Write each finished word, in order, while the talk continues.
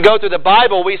Go through the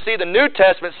Bible, we see the New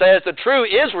Testament says the true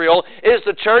Israel is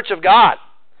the church of God.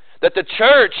 That the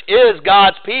church is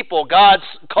God's people, God's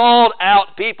called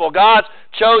out people, God's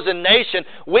chosen nation.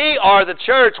 We are the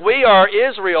church. We are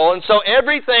Israel. And so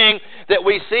everything that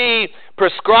we see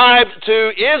prescribed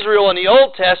to Israel in the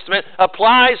Old Testament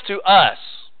applies to us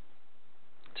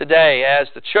today as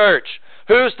the church.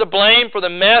 Who's to blame for the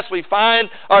mess we find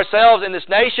ourselves in this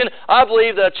nation? I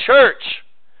believe the church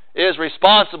is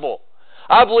responsible.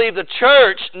 I believe the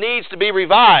church needs to be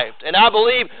revived. And I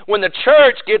believe when the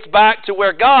church gets back to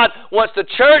where God wants the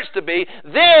church to be,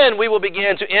 then we will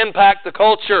begin to impact the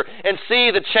culture and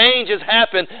see the changes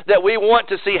happen that we want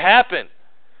to see happen.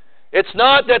 It's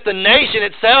not that the nation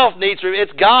itself needs to,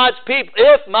 it's God's people.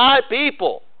 If my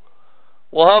people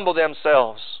will humble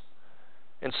themselves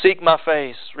and seek my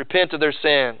face, repent of their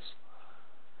sins,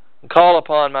 and call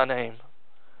upon my name,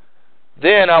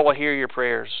 then I will hear your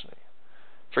prayers,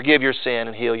 forgive your sin,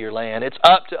 and heal your land. It's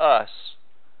up to us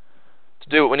to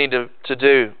do what we need to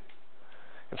do.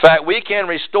 In fact, we can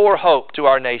restore hope to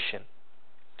our nation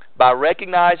by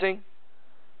recognizing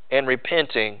and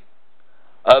repenting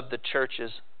of the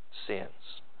church's sins.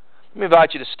 Let me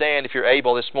invite you to stand, if you're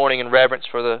able, this morning in reverence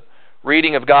for the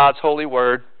reading of God's holy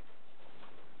word.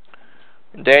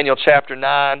 In Daniel chapter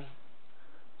 9,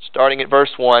 starting at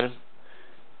verse 1,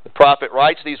 the prophet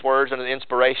writes these words under the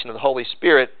inspiration of the Holy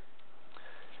Spirit.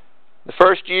 The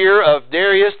first year of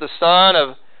Darius, the son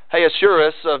of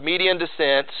Ahasuerus of Median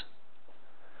descent,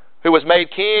 who was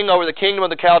made king over the kingdom of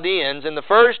the Chaldeans, in the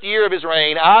first year of his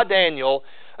reign, I, Daniel,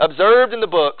 observed in the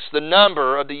books the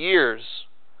number of the years,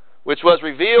 which was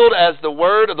revealed as the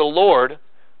word of the Lord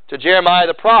to Jeremiah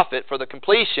the prophet for the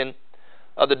completion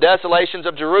of the desolations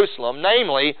of Jerusalem,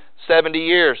 namely 70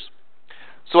 years.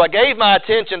 So I gave my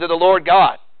attention to the Lord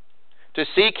God, to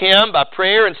seek Him by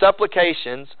prayer and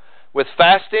supplications, with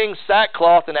fasting,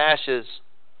 sackcloth, and ashes.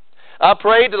 I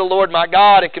prayed to the Lord my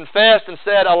God and confessed and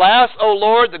said, Alas, O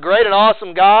Lord, the great and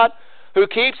awesome God, who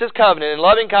keeps His covenant in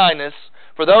loving kindness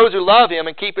for those who love Him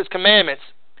and keep His commandments,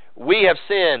 we have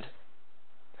sinned,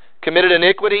 committed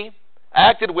iniquity,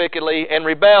 acted wickedly, and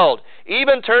rebelled,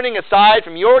 even turning aside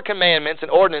from your commandments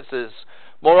and ordinances.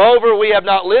 Moreover, we have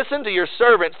not listened to your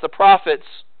servants, the prophets,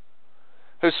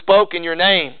 who spoke in your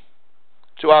name,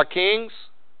 to our kings,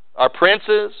 our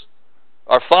princes,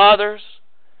 our fathers,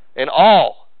 and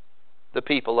all the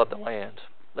people of the land.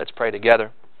 Let's pray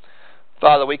together.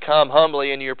 Father, we come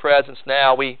humbly into your presence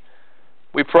now. We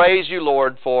praise you,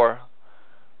 Lord, for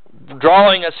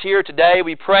drawing us here today.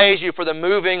 We praise you for the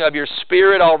moving of your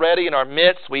Spirit already in our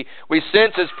midst. We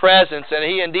sense His presence, and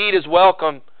He indeed is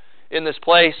welcome in this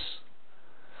place.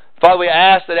 Father, we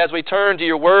ask that as we turn to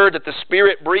your word that the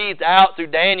Spirit breathed out through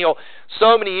Daniel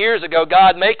so many years ago,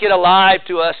 God, make it alive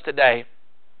to us today.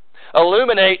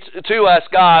 Illuminate to us,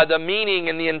 God, the meaning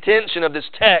and the intention of this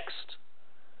text.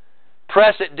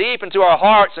 Press it deep into our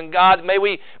hearts, and God, may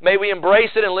we embrace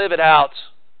it and live it out.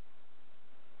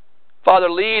 Father,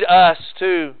 lead us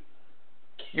to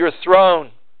your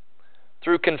throne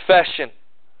through confession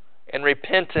and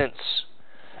repentance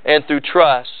and through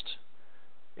trust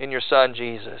in your Son,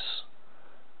 Jesus.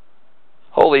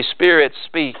 Holy Spirit,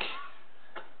 speak,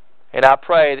 and I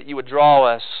pray that you would draw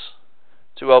us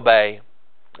to obey.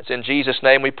 It's in Jesus'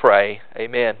 name we pray.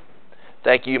 Amen.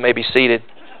 Thank you. You may be seated.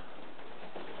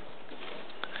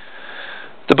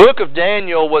 The book of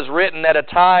Daniel was written at a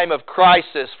time of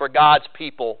crisis for God's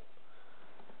people.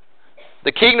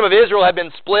 The kingdom of Israel had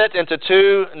been split into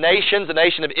two nations, the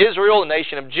nation of Israel, the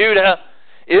nation of Judah.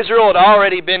 Israel had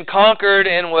already been conquered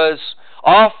and was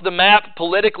off the map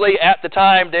politically at the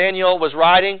time Daniel was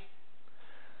writing.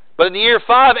 But in the year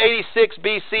 586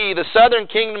 BC, the southern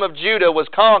kingdom of Judah was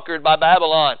conquered by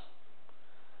Babylon.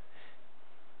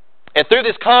 And through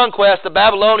this conquest, the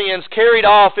Babylonians carried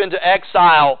off into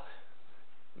exile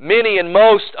many and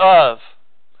most of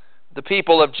the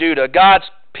people of Judah. God's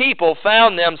people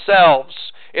found themselves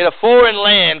in a foreign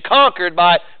land, conquered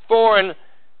by foreign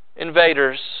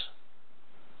invaders.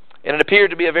 And it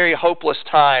appeared to be a very hopeless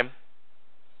time.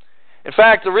 In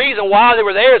fact, the reason why they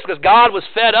were there is because God was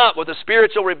fed up with the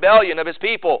spiritual rebellion of His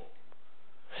people.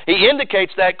 He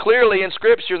indicates that clearly in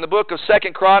Scripture in the book of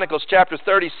 2 Chronicles chapter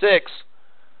 36.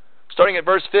 Starting at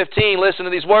verse 15, listen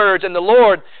to these words. And the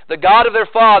Lord, the God of their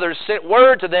fathers, sent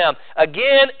word to them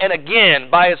again and again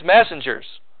by His messengers,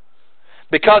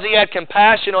 because He had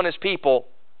compassion on His people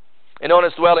and on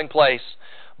His dwelling place.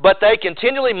 But they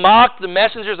continually mocked the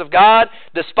messengers of God,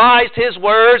 despised His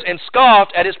words, and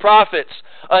scoffed at His prophets,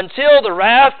 until the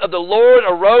wrath of the Lord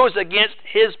arose against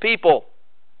His people,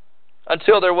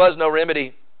 until there was no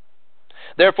remedy.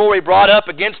 Therefore he brought up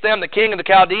against them the king of the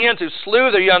Chaldeans, who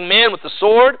slew their young men with the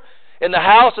sword in the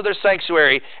house of their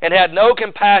sanctuary, and had no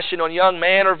compassion on young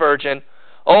man or virgin,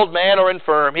 old man or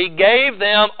infirm. He gave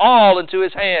them all into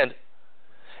his hand.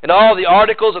 And all the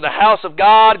articles of the house of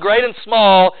God, great and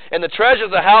small, and the treasures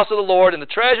of the house of the Lord, and the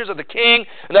treasures of the king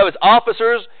and of his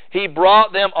officers, he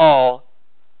brought them all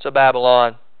to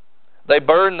Babylon. They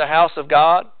burned the house of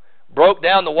God, broke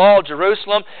down the wall of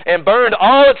Jerusalem, and burned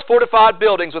all its fortified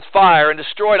buildings with fire, and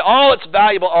destroyed all its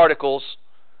valuable articles.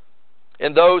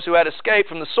 And those who had escaped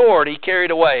from the sword he carried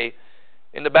away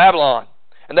into Babylon.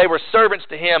 And they were servants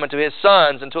to him and to his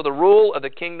sons until the rule of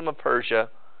the kingdom of Persia,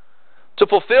 to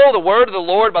fulfill the word of the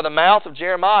Lord by the mouth of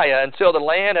Jeremiah, until the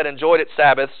land had enjoyed its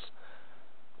Sabbaths.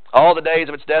 All the days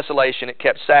of its desolation it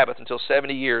kept Sabbath until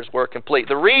 70 years were complete.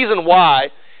 The reason why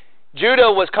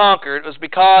Judah was conquered was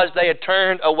because they had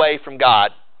turned away from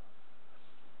God.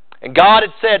 And God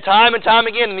had said time and time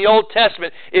again in the Old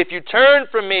Testament, if you turn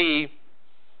from me,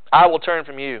 I will turn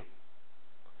from you.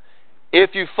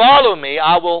 If you follow me,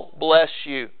 I will bless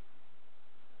you.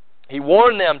 He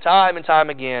warned them time and time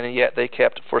again, and yet they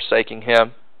kept forsaking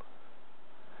him.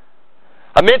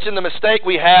 I mentioned the mistake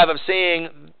we have of seeing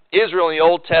Israel in the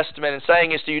Old Testament and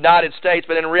saying it's the United States,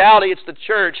 but in reality it's the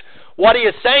church. What he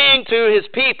is saying to his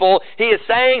people, he is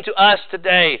saying to us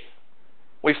today.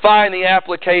 We find the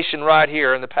application right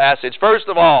here in the passage. First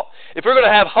of all, if we're going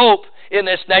to have hope in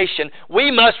this nation,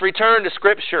 we must return to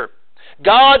Scripture.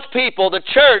 God's people, the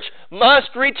church,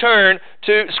 must return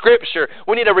to Scripture.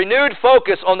 We need a renewed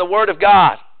focus on the Word of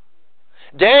God.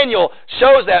 Daniel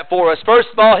shows that for us. First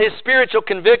of all, his spiritual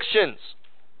convictions.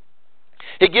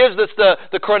 He gives us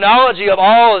the chronology of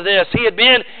all of this. He had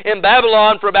been in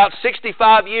Babylon for about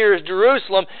 65 years.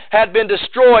 Jerusalem had been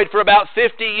destroyed for about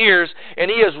 50 years.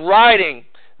 And he is writing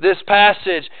this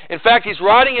passage. In fact, he's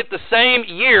writing it the same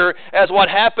year as what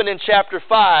happened in chapter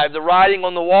 5, the writing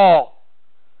on the wall.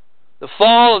 The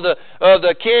fall of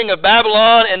the king of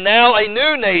Babylon, and now a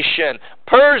new nation.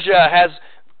 Persia has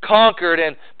conquered,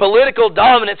 and political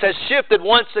dominance has shifted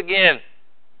once again.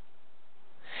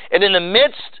 And in the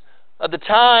midst of the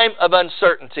time of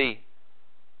uncertainty,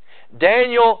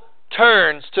 Daniel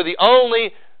turns to the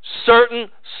only certain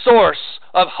source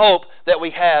of hope that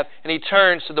we have, and he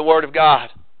turns to the Word of God.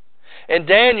 And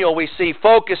Daniel, we see,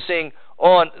 focusing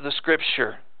on the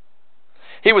Scripture.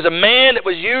 He was a man that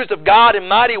was used of God in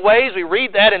mighty ways. We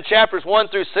read that in chapters 1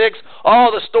 through 6,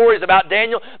 all the stories about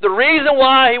Daniel. The reason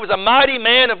why he was a mighty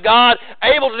man of God,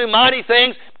 able to do mighty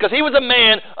things, because he was a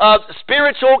man of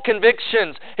spiritual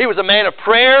convictions. He was a man of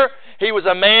prayer. He was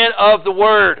a man of the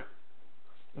Word.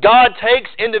 God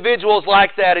takes individuals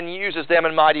like that and uses them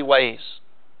in mighty ways.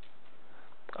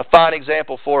 A fine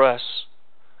example for us.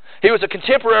 He was a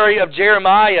contemporary of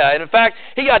Jeremiah. And in fact,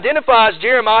 he identifies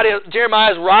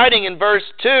Jeremiah's writing in verse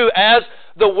 2 as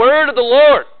the word of the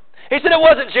Lord. He said it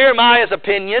wasn't Jeremiah's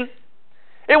opinion.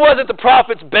 It wasn't the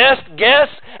prophet's best guess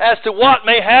as to what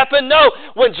may happen. No,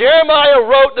 when Jeremiah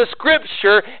wrote the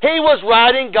Scripture, he was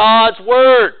writing God's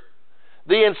Word.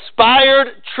 The inspired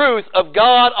truth of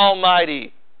God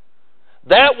Almighty.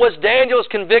 That was Daniel's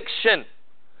conviction.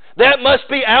 That must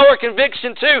be our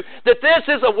conviction too, that this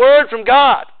is a word from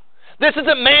God. This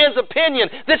isn't man's opinion.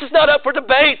 This is not up for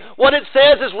debate. What it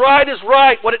says is right is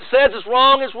right. What it says is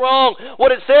wrong is wrong.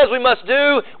 What it says we must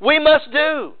do, we must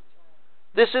do.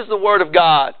 This is the Word of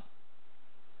God.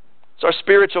 It's our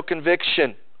spiritual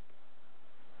conviction.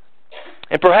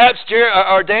 And perhaps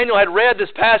Daniel had read this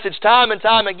passage time and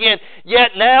time again, yet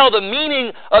now the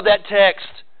meaning of that text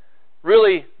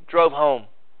really drove home.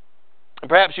 And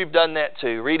perhaps you've done that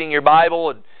too, reading your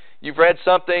Bible, and you've read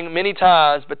something many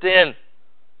times, but then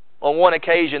on one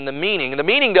occasion, the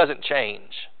meaning doesn't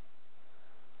change.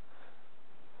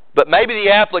 But maybe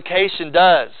the application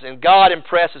does, and God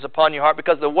impresses upon your heart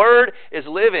because the Word is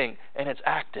living and it's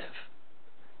active.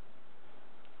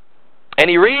 And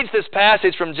he reads this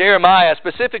passage from Jeremiah,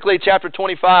 specifically chapter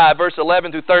 25, verse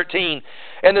 11 through 13.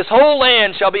 And this whole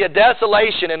land shall be a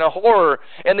desolation and a horror,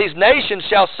 and these nations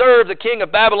shall serve the king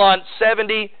of Babylon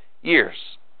 70 years.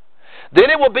 Then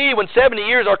it will be, when 70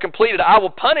 years are completed, I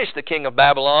will punish the king of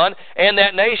Babylon and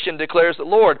that nation, declares the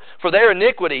Lord, for their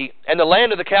iniquity and the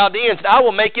land of the Chaldeans, and I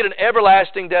will make it an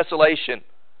everlasting desolation.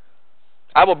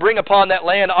 I will bring upon that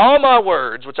land all my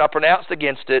words, which I pronounced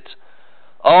against it,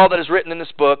 all that is written in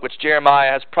this book, which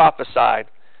Jeremiah has prophesied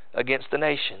against the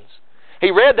nations. He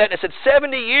read that and it said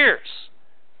 70 years.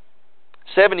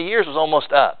 70 years was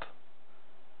almost up.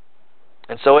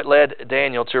 And so it led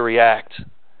Daniel to react.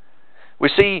 We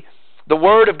see the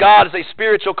Word of God is a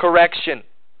spiritual correction.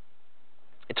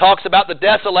 It talks about the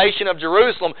desolation of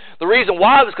Jerusalem. The reason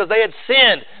why was because they had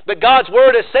sinned. But God's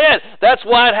Word has said that's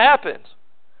why it happened.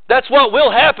 That's what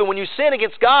will happen when you sin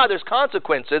against God. There's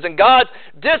consequences. And God's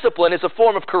discipline is a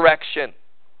form of correction.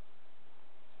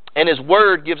 And His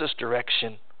Word gives us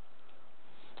direction.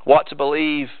 What to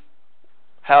believe,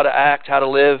 how to act, how to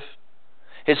live.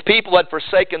 His people had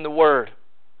forsaken the Word.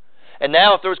 And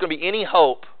now if there was going to be any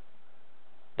hope,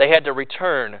 they had to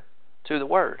return to the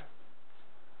Word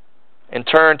and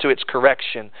turn to its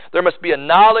correction. There must be a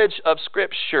knowledge of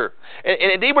Scripture. And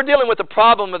indeed, we're dealing with the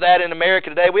problem of that in America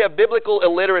today. We have biblical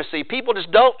illiteracy. People just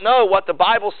don't know what the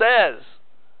Bible says.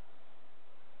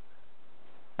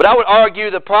 But I would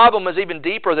argue the problem is even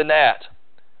deeper than that.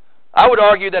 I would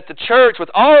argue that the church, with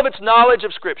all of its knowledge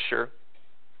of Scripture,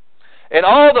 and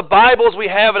all the Bibles we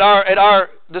have at our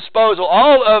disposal,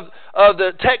 all of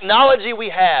the technology we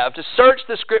have to search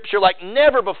the Scripture like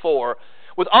never before,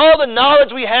 with all the knowledge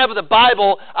we have of the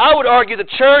Bible, I would argue the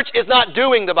church is not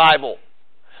doing the Bible.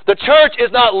 The church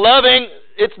is not loving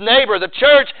its neighbor. The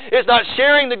church is not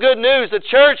sharing the good news. The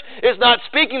church is not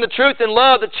speaking the truth in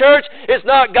love. The church is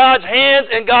not God's hands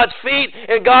and God's feet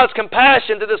and God's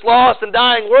compassion to this lost and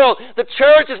dying world. The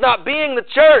church is not being the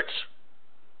church.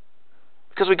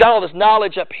 Because we got all this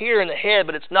knowledge up here in the head,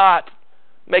 but it's not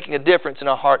making a difference in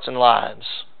our hearts and lives.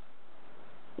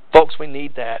 Folks, we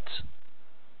need that.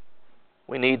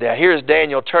 We need that. Here's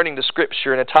Daniel turning to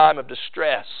Scripture in a time of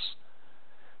distress.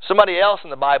 Somebody else in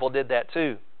the Bible did that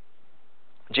too.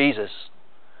 Jesus.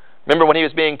 Remember when He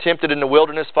was being tempted in the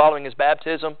wilderness following His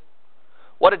baptism?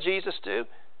 What did Jesus do?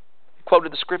 He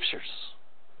quoted the Scriptures.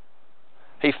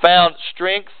 He found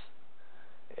strength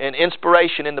and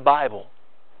inspiration in the Bible.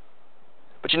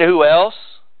 But you know who else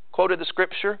quoted the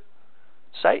Scripture?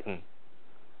 Satan.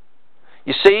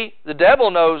 You see, the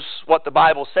devil knows what the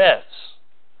Bible says.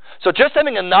 So just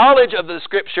having a knowledge of the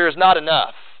Scripture is not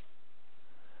enough.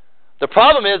 The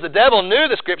problem is the devil knew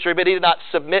the Scripture, but he did not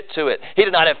submit to it. He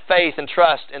did not have faith and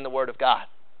trust in the Word of God.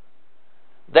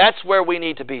 That's where we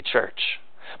need to be, church.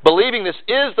 Believing this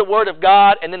is the Word of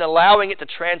God and then allowing it to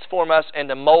transform us and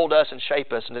to mold us and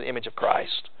shape us into the image of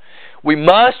Christ. We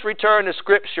must return to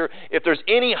Scripture if there's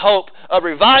any hope of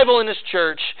revival in this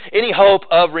church, any hope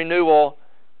of renewal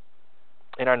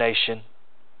in our nation.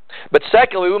 But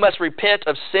secondly, we must repent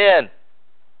of sin.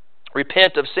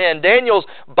 Repent of sin. Daniel's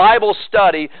Bible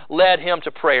study led him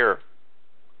to prayer.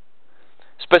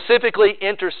 Specifically,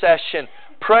 intercession.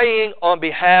 Praying on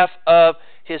behalf of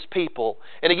his people.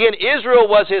 And again, Israel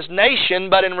was his nation,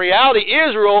 but in reality,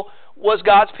 Israel was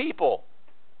God's people.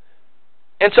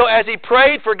 And so as he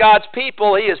prayed for God's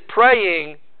people, he is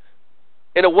praying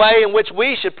in a way in which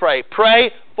we should pray.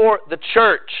 Pray for the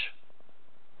church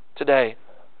today.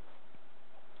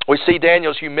 We see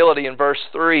Daniel's humility in verse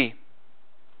 3.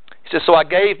 He says, so I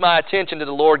gave my attention to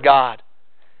the Lord God.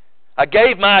 I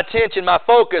gave my attention, my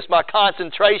focus, my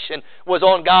concentration was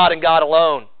on God and God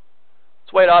alone.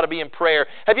 That's the way it ought to be in prayer.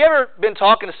 Have you ever been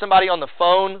talking to somebody on the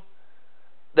phone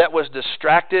that was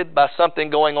distracted by something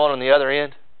going on the other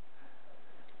end?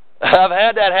 I've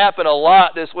had that happen a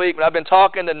lot this week when I've been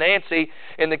talking to Nancy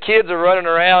and the kids are running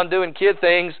around doing kid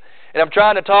things and I'm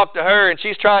trying to talk to her and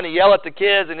she's trying to yell at the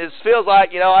kids and it feels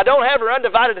like, I don't have her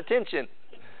undivided attention.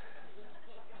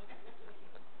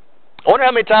 I wonder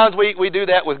how many times we do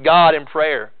that with God in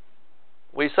prayer.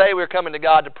 We say we're coming to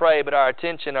God to pray, but our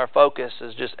attention, our focus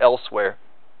is just elsewhere.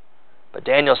 But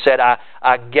Daniel said,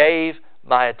 I gave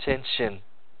my attention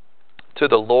to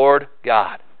the Lord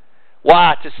God.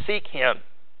 Why? To seek Him.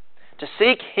 To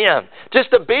seek Him. Just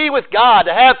to be with God,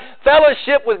 to have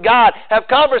fellowship with God, have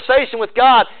conversation with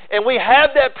God. And we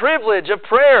have that privilege of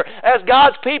prayer as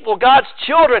God's people, God's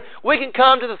children. We can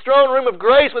come to the throne room of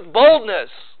grace with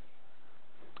boldness.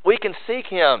 We can seek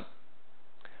Him.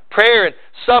 Prayer and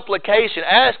supplication,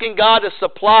 asking God to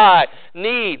supply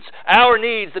needs, our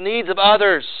needs, the needs of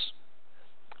others,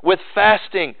 with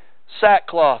fasting,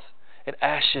 sackcloth, and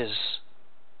ashes.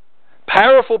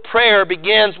 Powerful prayer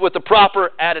begins with the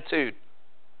proper attitude.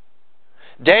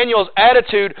 Daniel's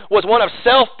attitude was one of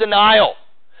self-denial,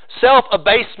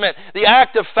 self-abasement. The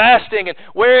act of fasting and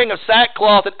wearing of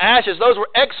sackcloth and ashes, those were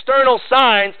external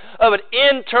signs of an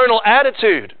internal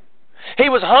attitude. He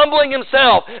was humbling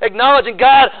himself, acknowledging,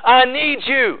 God, I need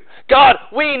you. God,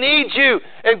 we need you.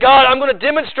 And God, I'm going to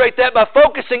demonstrate that by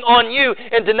focusing on you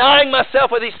and denying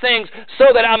myself of these things so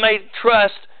that I may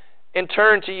trust and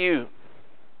turn to you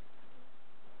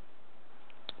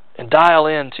and dial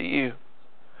in to you.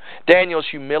 Daniel's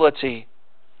humility,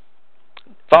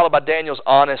 followed by Daniel's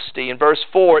honesty. In verse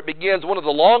 4, it begins one of the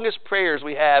longest prayers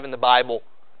we have in the Bible.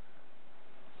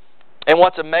 And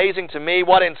what's amazing to me,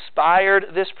 what inspired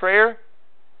this prayer?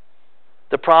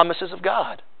 the promises of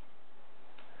God.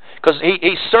 Because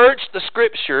he searched the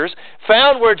Scriptures,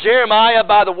 found where Jeremiah,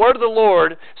 by the word of the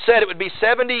Lord, said it would be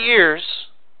 70 years,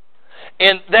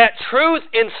 and that truth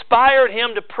inspired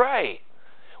him to pray.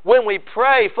 When we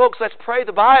pray, folks, let's pray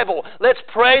the Bible. Let's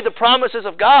pray the promises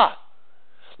of God.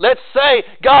 Let's say,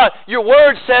 God, your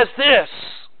word says this.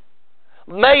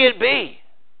 May it be.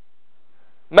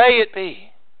 May it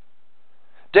be.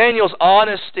 Daniel's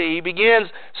honesty, he begins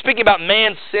speaking about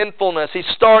man's sinfulness. He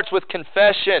starts with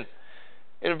confession.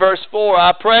 In verse 4,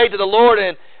 I prayed to the Lord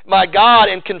and my God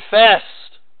and confessed.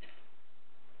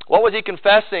 What was he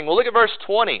confessing? Well, look at verse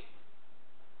 20.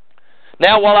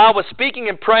 Now, while I was speaking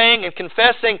and praying and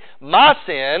confessing my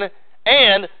sin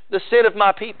and the sin of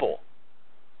my people.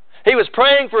 He was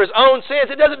praying for his own sins.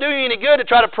 It doesn't do you any good to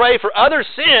try to pray for other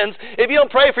sins if you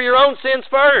don't pray for your own sins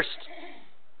first.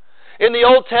 In the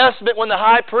Old Testament, when the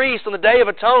high priest on the Day of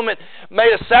Atonement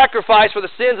made a sacrifice for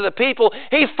the sins of the people,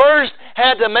 he first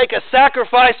had to make a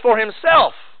sacrifice for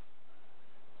himself.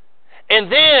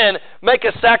 And then make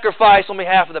a sacrifice on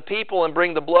behalf of the people and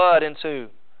bring the blood into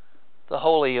the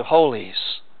Holy of Holies.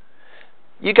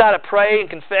 You got to pray and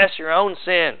confess your own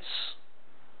sins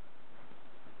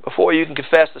before you can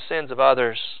confess the sins of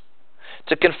others.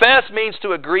 To confess means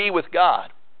to agree with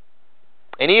God.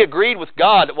 And he agreed with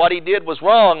God that what he did was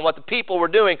wrong, what the people were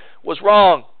doing was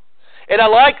wrong. And I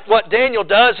like what Daniel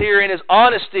does here in his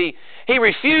honesty. He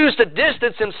refused to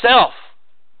distance himself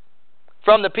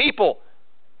from the people.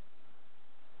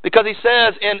 Because he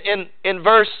says in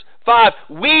verse 5,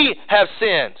 we have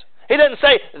sinned. He doesn't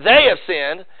say they have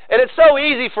sinned. And it's so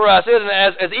easy for us, isn't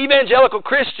it, as evangelical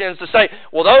Christians to say,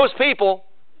 well, those people,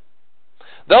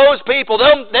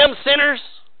 them sinners,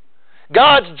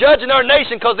 God's judging our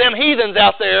nation because them heathens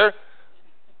out there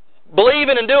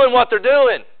believing and doing what they're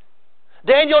doing.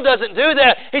 Daniel doesn't do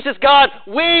that. He says, God,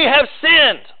 we have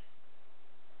sinned.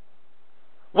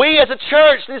 We as a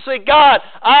church need to say, God,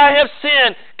 I have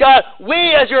sinned. God,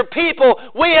 we as your people,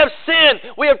 we have sinned.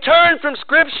 We have turned from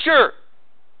Scripture.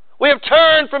 We have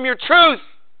turned from your truth.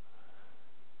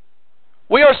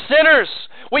 We are sinners.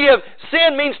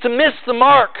 Sin means to miss the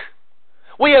mark.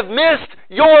 We have missed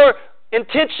your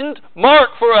intentioned mark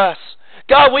for us.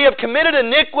 God, we have committed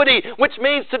iniquity, which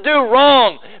means to do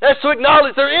wrong. That's to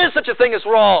acknowledge there is such a thing as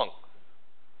wrong.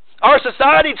 Our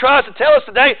society tries to tell us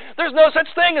today there's no such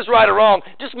thing as right or wrong.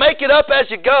 Just make it up as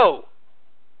you go.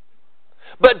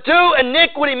 But do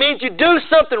iniquity means you do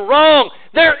something wrong.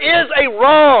 There is a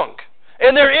wrong,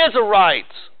 and there is a right.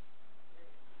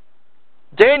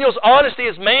 Daniel's honesty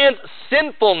is man's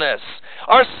sinfulness.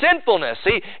 Our sinfulness.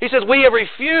 He says, we have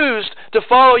refused to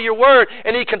follow your word.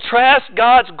 And he contrasts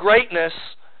God's greatness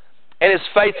and his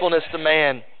faithfulness to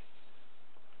man.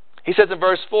 He says in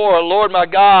verse 4, Lord my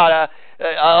God,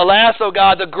 alas, O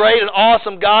God, the great and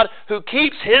awesome God who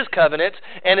keeps his covenant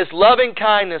and his loving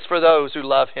kindness for those who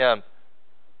love him.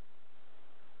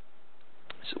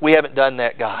 We haven't done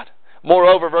that, God.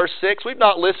 Moreover, verse 6, we've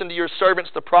not listened to your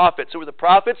servants, the prophets. Who were the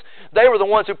prophets? They were the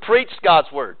ones who preached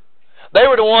God's word. They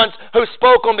were the ones who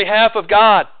spoke on behalf of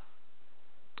God.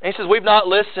 And he says, we've not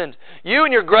listened. You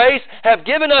in your grace have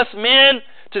given us men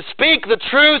to speak the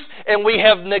truth, and we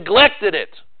have neglected it.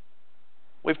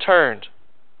 We've turned.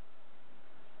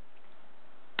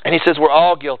 And he says, we're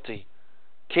all guilty.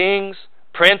 Kings,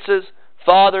 princes,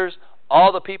 fathers,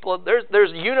 all the people.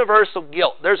 There's universal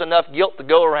guilt. There's enough guilt to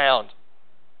go around.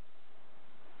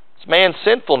 It's man's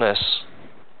sinfulness.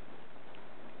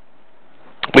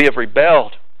 We have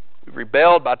rebelled. We've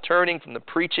rebelled by turning from the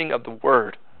preaching of the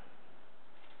Word.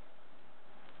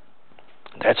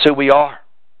 That's who we are.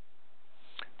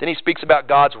 Then he speaks about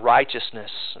God's righteousness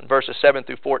in verses 7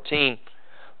 through 14.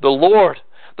 The Lord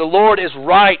is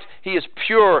right. He is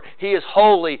pure. He is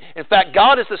holy. In fact,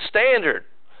 God is the standard.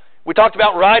 We talked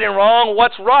about right and wrong.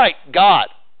 What's right? God.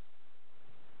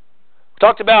 We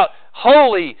talked about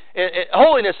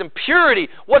holiness and purity.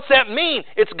 What's that mean?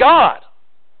 It's God.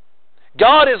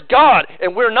 God is God,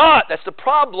 and we're not. That's the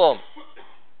problem.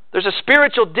 There's a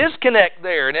spiritual disconnect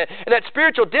there, and that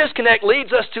spiritual disconnect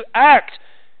leads us to act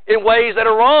in ways that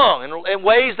are wrong, and in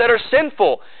ways that are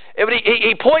sinful.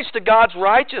 He points to God's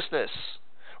righteousness.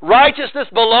 Righteousness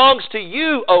belongs to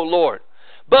you, O Lord,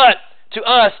 but to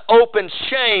us open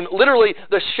shame, literally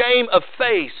the shame of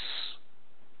face.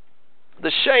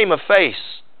 The shame of face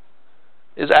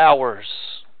is ours.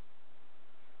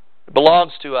 It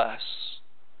belongs to us.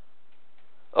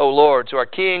 O Lord, to our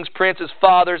kings, princes,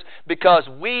 fathers, because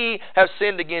we have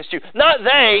sinned against you. Not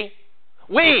they,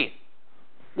 we.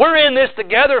 We're in this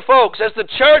together, folks. As the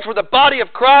church, we're the body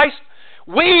of Christ.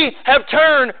 We have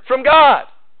turned from God.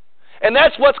 And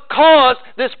that's what's caused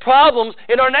these problems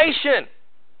in our nation.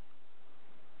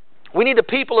 We need the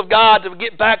people of God to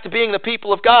get back to being the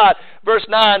people of God. Verse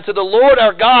 9, to the Lord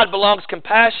our God belongs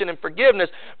compassion and forgiveness,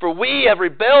 for we have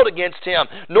rebelled against Him,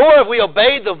 nor have we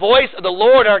obeyed the voice of the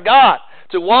Lord our God,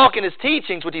 to walk in His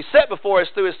teachings, which He set before us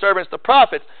through His servants the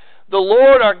prophets. The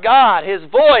Lord our God, His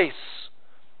voice,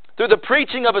 through the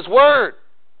preaching of His word.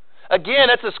 Again,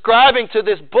 that's ascribing to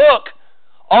this book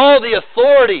all the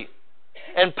authority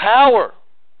and power.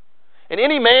 And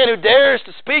any man who dares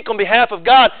to speak on behalf of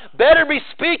God better be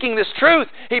speaking this truth.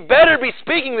 He better be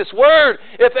speaking this word.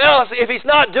 If he's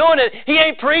not doing it, he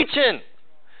ain't preaching.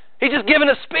 He's just giving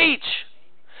a speech.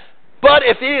 But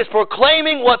if he is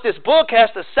proclaiming what this book has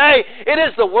to say, it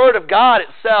is the Word of God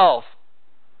itself.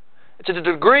 To the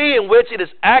degree in which it is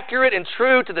accurate and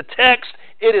true to the text,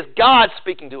 it is God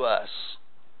speaking to us.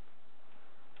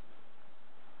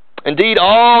 Indeed,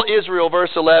 all Israel,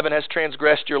 verse 11, has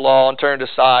transgressed your law and turned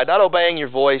aside, not obeying your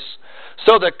voice.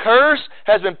 So the curse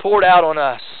has been poured out on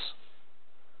us,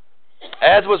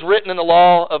 as was written in the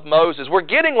law of Moses. We're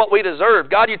getting what we deserve.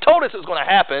 God, you told us it was going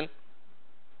to happen.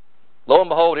 Lo and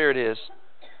behold, here it is.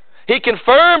 He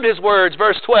confirmed His words,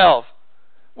 verse 12,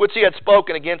 which He had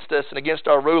spoken against us and against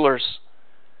our rulers.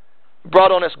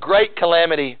 Brought on us great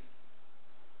calamity.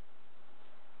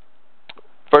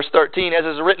 Verse 13, as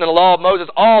is written in the law of Moses,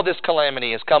 all this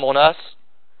calamity has come on us.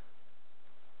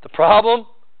 The problem?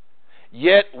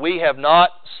 Yet we have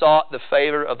not sought the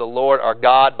favor of the Lord our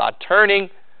God by turning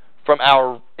from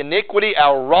our iniquity,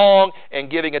 our wrong, and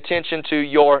giving attention to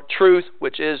your truth,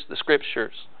 which is the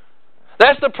Scriptures.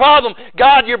 That's the problem.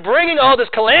 God, you're bringing all this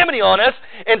calamity on us.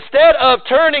 Instead of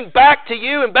turning back to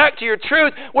you and back to your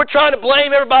truth, we're trying to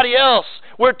blame everybody else.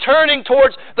 We're turning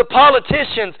towards the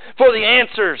politicians for the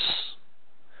answers.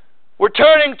 We're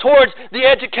turning towards the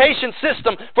education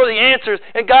system for the answers.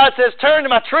 And God says, turn to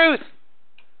my truth.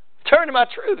 Turn to my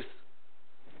truth.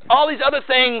 All these other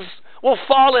things will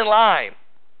fall in line.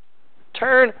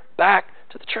 Turn back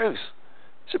to the truth.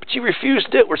 He said, but you refuse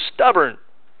to do it. We're stubborn.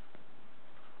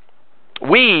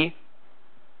 We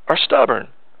are stubborn.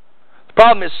 The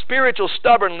problem is spiritual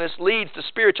stubbornness leads to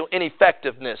spiritual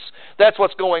ineffectiveness. That's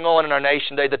what's going on in our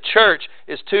nation today. The church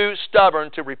is too stubborn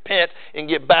to repent and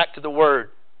get back to the Word,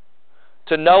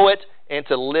 to know it and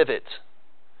to live it,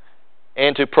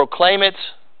 and to proclaim it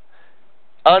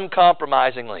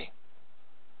uncompromisingly.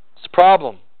 It's a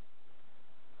problem.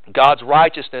 God's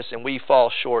righteousness, and we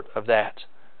fall short of that.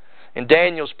 In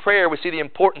Daniel's prayer, we see the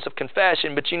importance of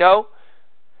confession, but you know,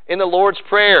 in the Lord's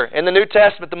Prayer, in the New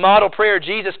Testament, the model prayer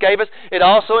Jesus gave us, it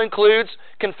also includes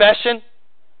confession.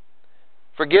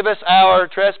 Forgive us our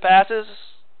trespasses.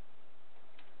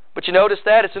 But you notice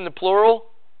that? It's in the plural.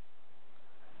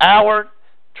 Our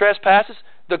trespasses.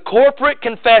 The corporate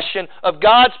confession of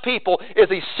God's people is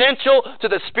essential to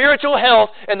the spiritual health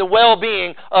and the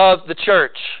well-being of the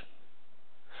church.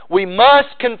 We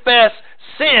must confess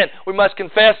sin. We must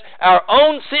confess our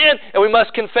own sin, and we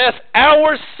must confess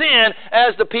our sin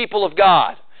as the people of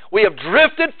God. We have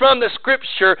drifted from the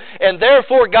Scripture, and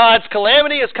therefore God's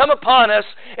calamity has come upon us,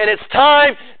 and it's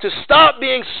time to stop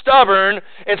being stubborn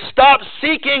and stop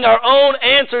seeking our own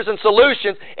answers and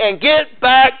solutions and get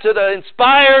back to the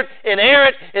inspired,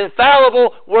 inerrant,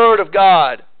 infallible Word of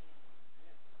God.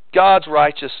 God's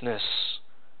righteousness.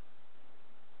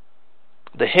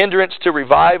 The hindrance to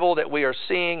revival that we are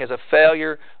seeing is a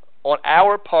failure on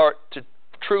our part to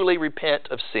truly repent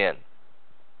of sin.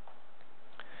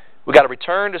 We've got to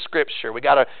return to Scripture. We've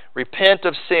got to repent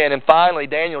of sin. And finally,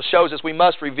 Daniel shows us we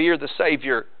must revere the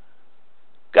Savior.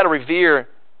 We've got to revere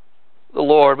the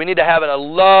Lord. We need to have a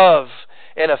love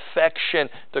and affection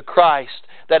to Christ.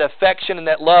 That affection and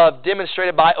that love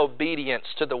demonstrated by obedience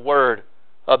to the Word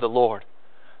of the Lord.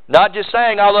 Not just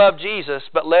saying, I love Jesus,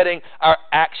 but letting our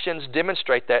actions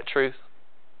demonstrate that truth.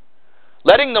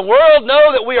 Letting the world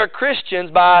know that we are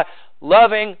Christians by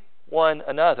loving one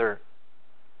another.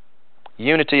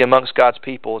 Unity amongst God's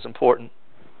people is important.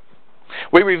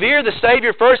 We revere the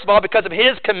Savior, first of all, because of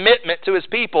His commitment to His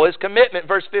people. His commitment,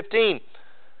 verse 15.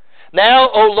 Now,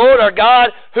 O Lord our God,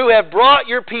 who have brought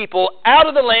your people out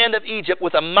of the land of Egypt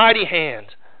with a mighty hand,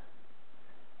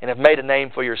 and have made a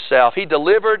name for yourself. He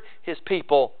delivered His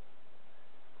people.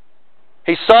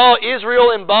 He saw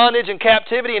Israel in bondage and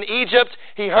captivity in Egypt.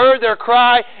 He heard their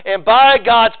cry, and by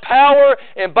God's power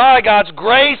and by God's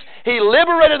grace, He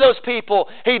liberated those people.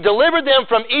 He delivered them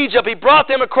from Egypt. He brought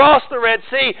them across the Red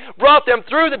Sea, brought them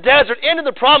through the desert into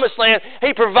the Promised Land.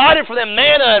 He provided for them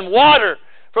manna and water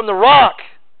from the rock.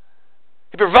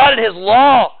 He provided His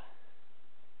law.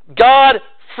 God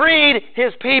freed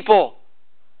His people.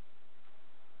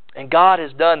 And God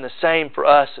has done the same for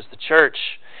us as the church.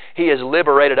 He has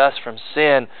liberated us from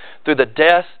sin through the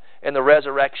death and the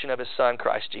resurrection of His Son,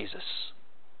 Christ Jesus.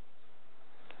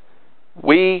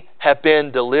 We have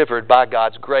been delivered by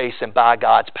God's grace and by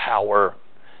God's power.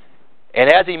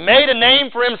 And as He made a name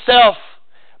for Himself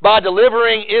by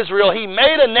delivering Israel, He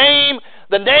made a name,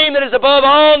 the name that is above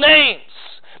all names,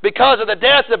 because of the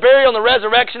death, the burial, and the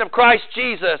resurrection of Christ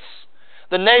Jesus.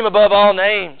 The name above all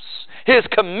names. His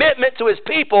commitment to His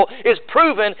people is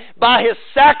proven by His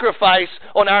sacrifice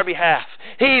on our behalf.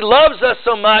 He loves us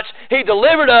so much, He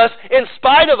delivered us in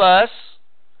spite of us.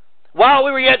 While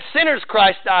we were yet sinners,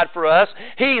 Christ died for us.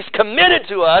 He's committed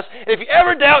to us. If you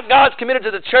ever doubt God's committed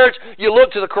to the church, you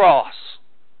look to the cross.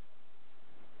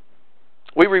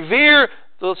 We revere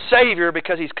the Savior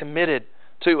because He's committed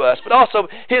to us, but also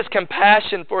His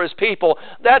compassion for His people.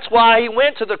 That's why He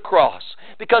went to the cross,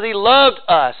 because He loved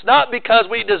us, not because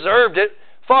we deserved it.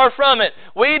 Far from it.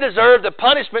 We deserved the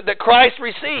punishment that Christ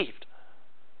received,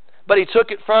 but He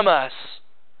took it from us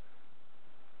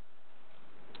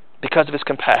because of His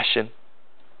compassion.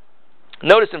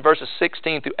 Notice in verses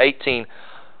 16 through 18,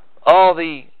 all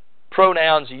the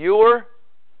pronouns your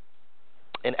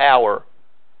and our.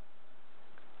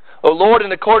 O Lord,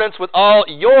 in accordance with all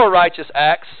your righteous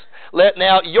acts, let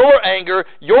now your anger,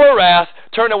 your wrath,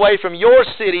 turn away from your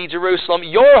city, Jerusalem,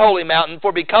 your holy mountain,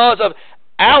 for because of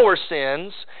our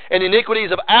sins and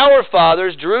iniquities of our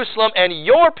fathers, Jerusalem and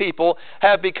your people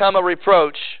have become a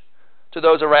reproach to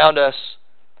those around us.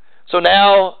 So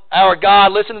now, our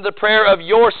God, listen to the prayer of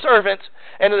your servant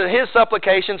and to His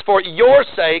supplications for your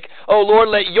sake. O Lord,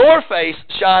 let your face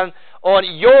shine on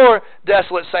your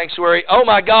desolate sanctuary. Oh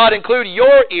my God, include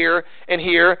your ear and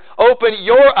hear. Open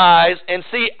your eyes and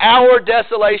see our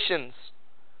desolations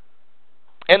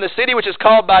and the city which is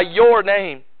called by your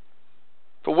name.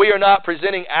 For we are not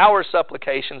presenting our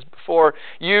supplications before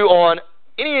you on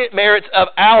any merits of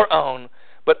our own,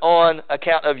 but on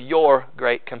account of your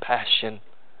great compassion.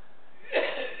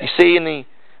 You see, in the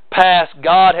past,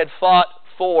 God had fought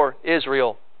for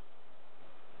Israel.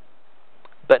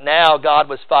 But now God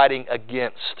was fighting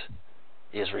against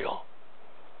Israel.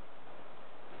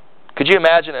 Could you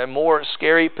imagine a more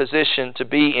scary position to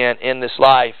be in this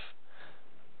life?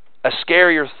 A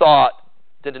scarier thought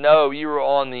than to know you were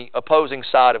on the opposing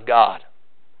side of God.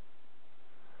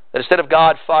 That instead of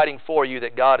God fighting for you,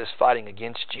 that God is fighting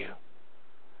against you.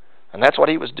 And that's what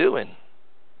He was doing.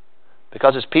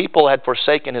 Because His people had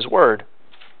forsaken His word,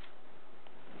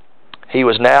 He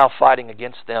was now fighting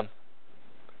against them.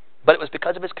 But it was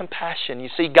because of His compassion. You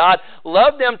see, God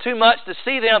loved them too much to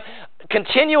see them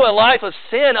continue a life of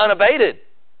sin unabated.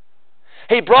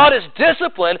 He brought His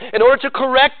discipline in order to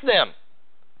correct them.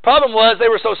 Problem was, they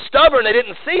were so stubborn they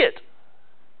didn't see it.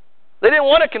 They didn't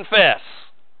want to confess.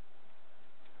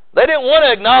 They didn't want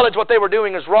to acknowledge what they were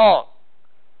doing is wrong.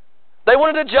 They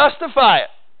wanted to justify it.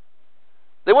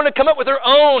 They wanted to come up with their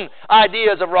own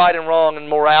ideas of right and wrong and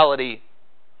morality.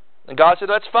 And God said,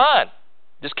 that's fine.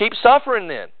 Just keep suffering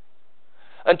then,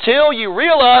 until you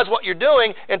realize what you're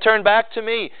doing and turn back to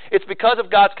me. It's because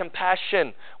of God's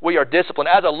compassion we are disciplined.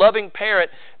 As a loving parent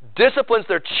disciplines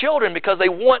their children because they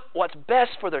want what's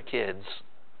best for their kids.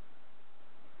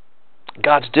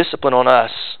 God's discipline on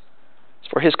us is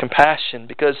for His compassion,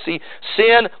 because, see,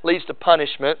 sin leads to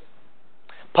punishment.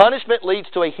 Punishment leads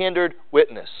to a hindered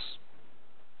witness.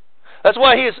 That's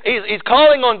why he's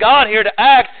calling on God here to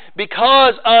act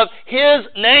because of His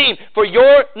name, for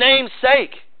your name's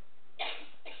sake.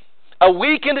 A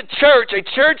weakened church, a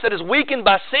church that is weakened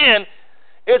by sin,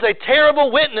 is a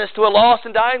terrible witness to a lost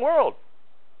and dying world.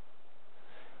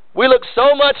 We look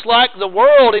so much like the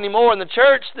world anymore in the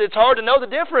church that it's hard to know the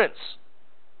difference.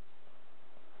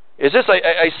 Is this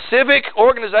a civic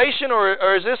organization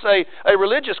or is this a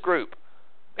religious group?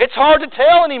 It's hard to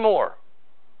tell anymore.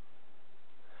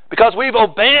 Because we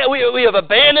have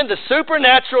abandoned the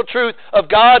supernatural truth of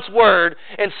God's Word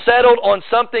and settled on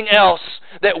something else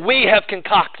that we have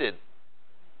concocted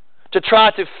to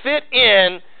try to fit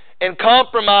in and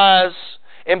compromise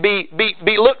and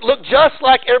look just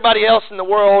like everybody else in the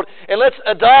world, and let's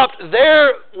adopt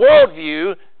their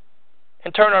worldview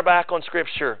and turn our back on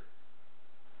Scripture.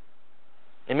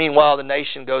 And meanwhile, the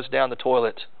nation goes down the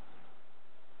toilet.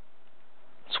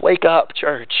 Let's wake up,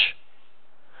 church.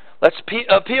 Let's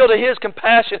appeal to His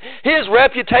compassion. His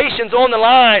reputation's on the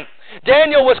line.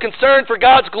 Daniel was concerned for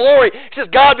God's glory. He says,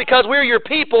 God, because we're your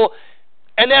people,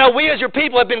 and now we as your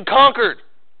people have been conquered.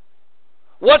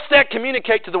 What's that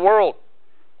communicate to the world?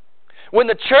 When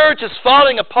the church is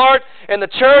falling apart, and the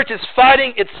church is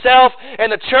fighting itself,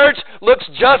 and the church looks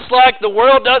just like the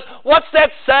world does, what's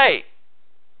that say?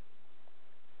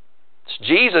 It's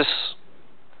Jesus.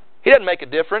 He doesn't make a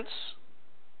difference.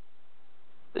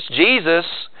 This Jesus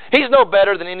He's no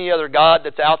better than any other god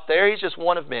that's out there. He's just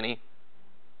one of many.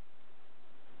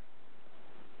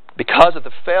 Because of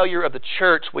the failure of the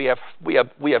church, we have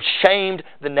shamed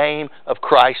the name of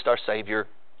Christ our Savior.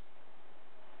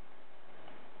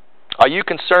 Are you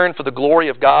concerned for the glory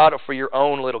of God or for your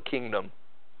own little kingdom?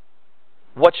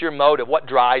 What's your motive? What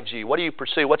drives you? What do you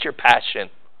pursue? What's your passion?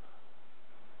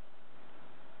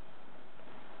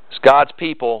 As God's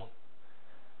people,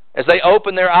 as they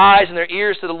open their eyes and their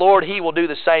ears to the Lord, He will do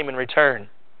the same in return.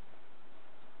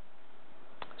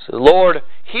 So Lord,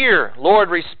 hear. Lord,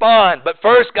 respond. But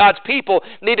first, God's people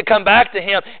need to come back to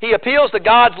Him. He appeals to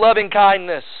God's loving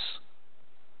kindness.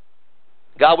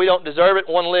 God, we don't deserve it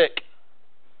one lick.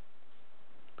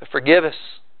 But forgive us.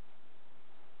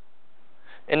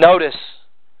 And notice,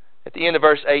 at the end of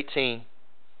verse 18,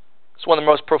 it's one of the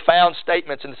most profound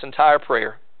statements in this entire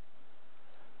prayer.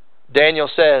 Daniel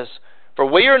says, "For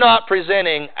we are not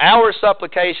presenting our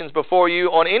supplications before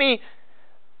you on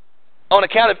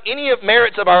account of any of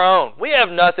merits of our own." We have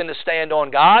nothing to stand on,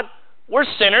 God. We're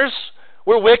sinners.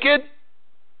 We're wicked.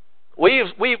 We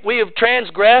have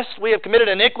transgressed. We have committed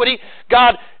iniquity.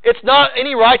 God, it's not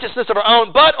any righteousness of our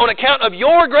own, but on account of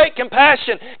your great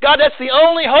compassion. God, that's the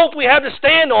only hope we have to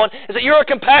stand on, is that you're a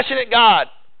compassionate God.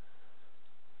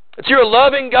 That you're a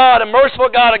loving God, a merciful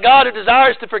God, a God who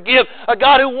desires to forgive, a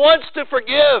God who wants to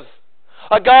forgive,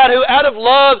 a God who out of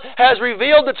love has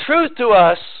revealed the truth to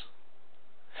us,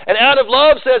 and out of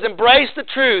love says, embrace the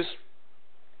truth,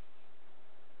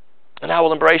 and I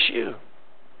will embrace you.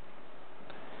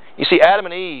 You see, Adam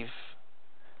and Eve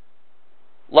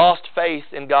lost faith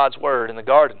in God's Word in the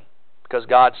garden because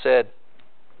God said,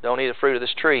 don't eat the fruit of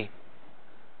this tree.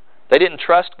 They didn't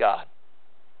trust God.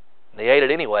 They ate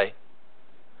it anyway.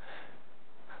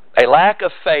 A lack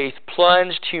of faith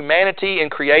plunged humanity and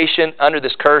creation under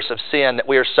this curse of sin that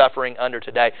we are suffering under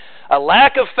today. A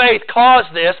lack of faith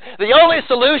caused this. The only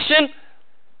solution,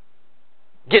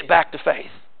 get back to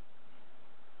faith.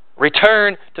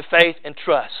 Return to faith and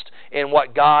trust in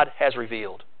what God has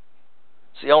revealed.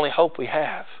 It's the only hope we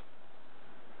have.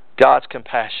 God's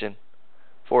compassion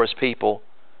for His people.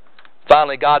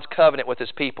 Finally, God's covenant with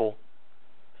His people.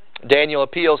 Daniel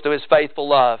appeals to His faithful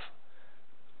love.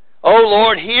 Oh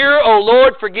Lord, hear. Oh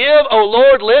Lord, forgive. Oh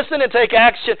Lord, listen and take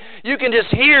action. You can just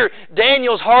hear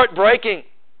Daniel's heart breaking.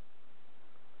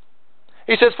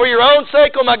 He says, for your own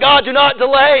sake, oh my God, do not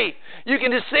delay. You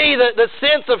can just see the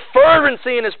sense of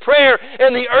fervency in his prayer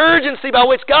and the urgency by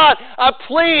which, God, I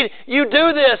plead, you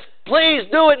do this. Please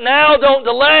do it now. Don't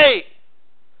delay.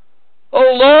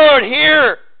 Oh Lord,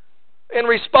 hear and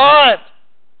respond.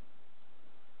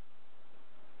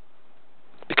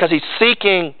 Because he's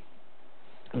seeking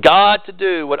God to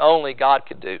do what only God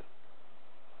could do.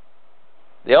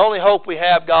 The only hope we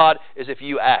have, God, is if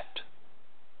you act.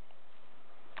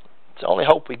 It's the only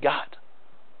hope we got.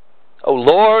 Oh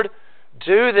Lord,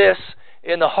 do this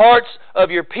in the hearts of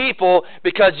your people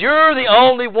because you're the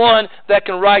only one that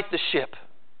can right the ship.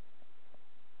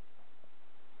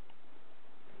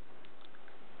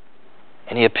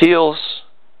 And he appeals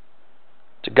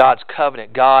to God's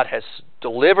covenant. God has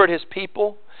delivered his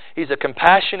people. He's a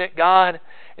compassionate God.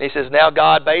 And he says, now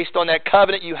God, based on that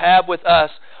covenant you have with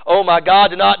us, oh my God,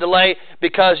 do not delay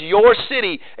because your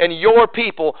city and your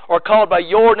people are called by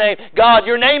your name. God,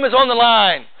 your name is on the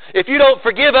line. If you don't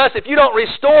forgive us, if you don't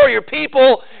restore your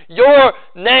people, your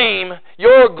name,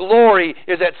 your glory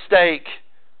is at stake.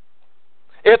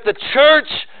 If the church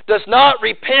does not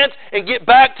repent and get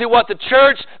back to what the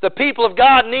church, the people of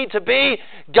God need to be,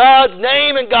 God's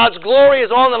name and God's glory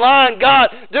is on the line. God,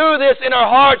 do this in our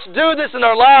hearts. Do this in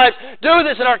our lives. Do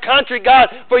this in our country, God,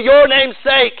 for your name's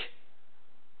sake.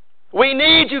 We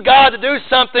need you, God, to do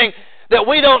something that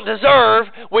we don't deserve.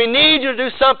 We need you to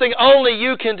do something only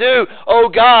you can do. Oh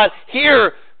God,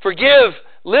 hear, forgive,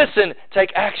 listen, take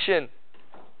action.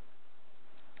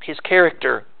 His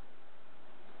character,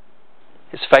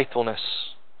 his faithfulness.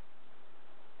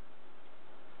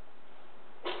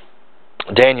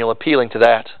 Daniel appealing to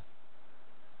that.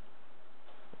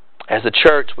 As the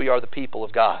church, we are the people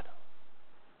of God.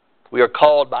 We are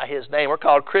called by his name. We're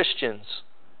called Christians.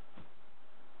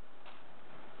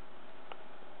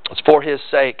 It's for his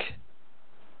sake,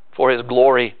 for his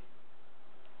glory,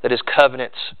 that his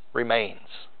covenant remains.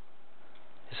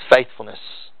 His faithfulness,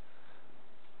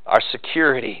 our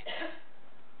security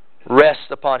rests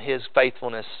upon his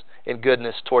faithfulness and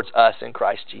goodness towards us in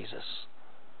Christ Jesus.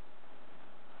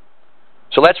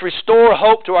 So let's restore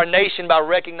hope to our nation by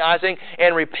recognizing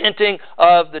and repenting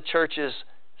of the church's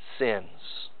sins.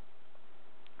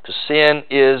 Because sin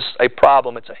is a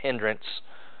problem, it's a hindrance.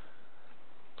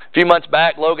 A few months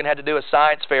back, Logan had to do a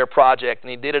science fair project, and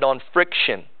he did it on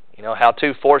friction. You know, how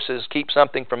two forces keep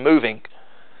something from moving.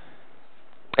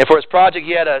 And for his project,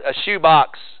 he had a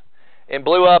shoebox and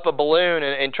blew up a balloon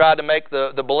and tried to make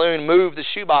the balloon move the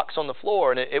shoebox on the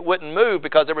floor. And it wouldn't move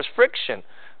because there was friction.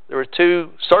 There were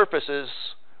two surfaces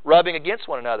rubbing against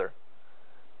one another.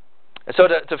 And so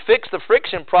to fix the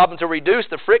friction problem, to reduce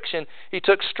the friction, he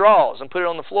took straws and put it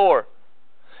on the floor.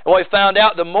 And what he found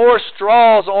out, the more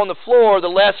straws on the floor, the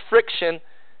less friction,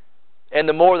 and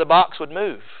the more the box would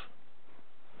move.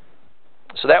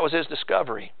 So that was his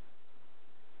discovery.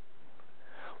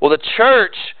 Well, the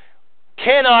church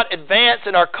cannot advance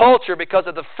in our culture because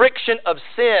of the friction of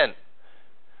sin.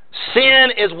 Sin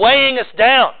is weighing us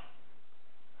down.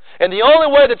 And the only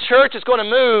way the church is going to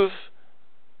move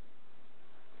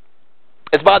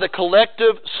is by the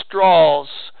collective straws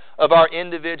of our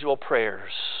individual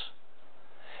prayers.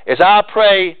 As I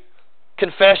pray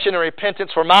confession and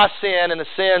repentance for my sin and the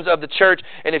sins of the church,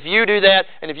 and if you do that,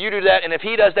 and if you do that, and if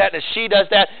he does that, and if she does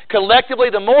that,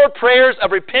 collectively, the more prayers of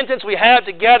repentance we have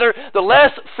together, the less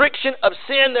friction of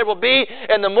sin there will be,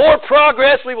 and the more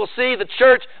progress we will see the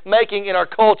church making in our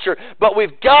culture. But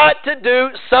we've got to do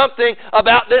something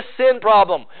about this sin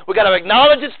problem. We've got to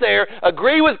acknowledge it's there,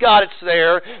 agree with God it's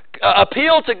there,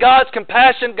 appeal to God's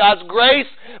compassion, God's grace.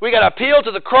 We've got to appeal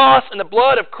to the cross and the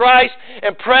blood of Christ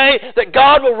and pray that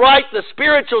God will right the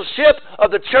spiritual ship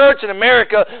of the church in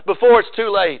America before it's too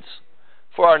late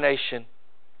for our nation.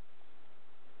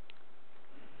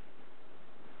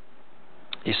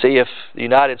 You see, if the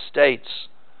United States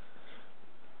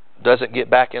doesn't get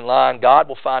back in line, God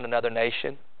will find another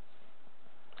nation.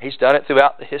 He's done it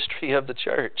throughout the history of the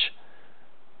church.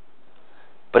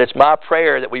 But it's my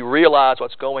prayer that we realize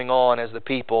what's going on as the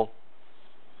people.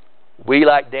 We,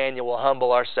 like Daniel, will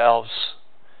humble ourselves,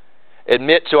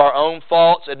 admit to our own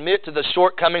faults, admit to the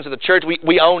shortcomings of the church.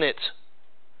 We own it.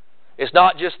 It's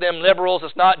not just them liberals.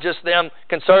 It's not just them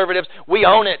conservatives. We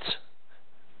own it.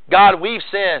 God, we've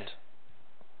sinned.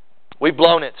 We've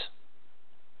blown it.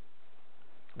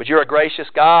 But you're a gracious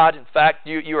God. In fact,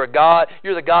 you're a God.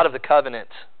 You're the God of the covenant.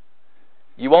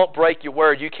 You won't break your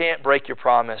word. You can't break your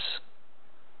promise.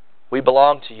 We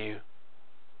belong to you.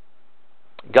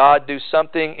 God, do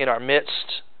something in our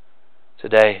midst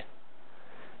today.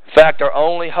 In fact, our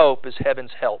only hope is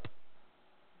heaven's help.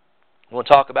 We want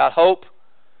to talk about hope.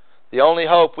 The only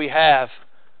hope we have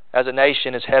as a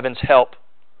nation is heaven's help.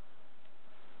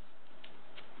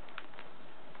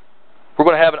 We're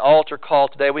going to have an altar call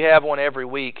today. We have one every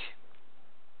week.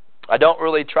 I don't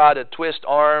really try to twist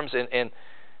arms and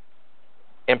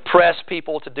impress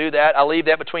people to do that. I leave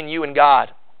that between you and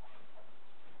God.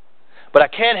 But I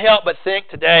can't help but think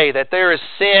today that there is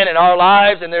sin in our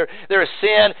lives and there is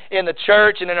sin in the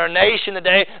church and in our nation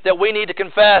today that we need to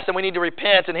confess and we need to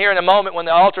repent. And here in a moment when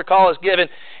the altar call is given,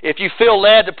 if you feel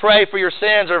led to pray for your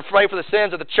sins or pray for the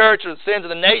sins of the church or the sins of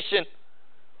the nation,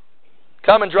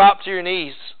 come and drop to your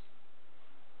knees.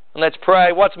 And let's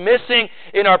pray. What's missing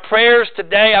in our prayers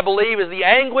today, I believe, is the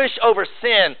anguish over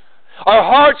sin. Our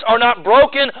hearts are not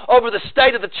broken over the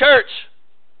state of the church.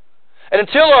 And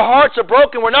until our hearts are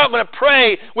broken, we're not going to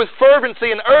pray with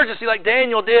fervency and urgency like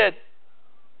Daniel did.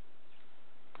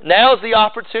 Now's the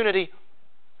opportunity.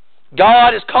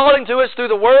 God is calling to us through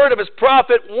the word of His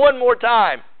prophet one more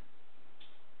time.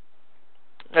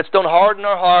 Let's don't harden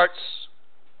our hearts.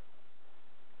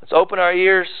 Let's open our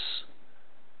ears,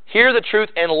 hear the truth,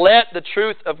 and let the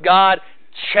truth of God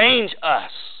change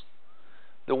us.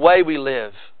 The way we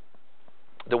live,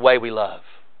 the way we love,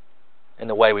 and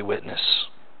the way we witness.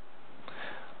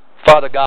 Father God,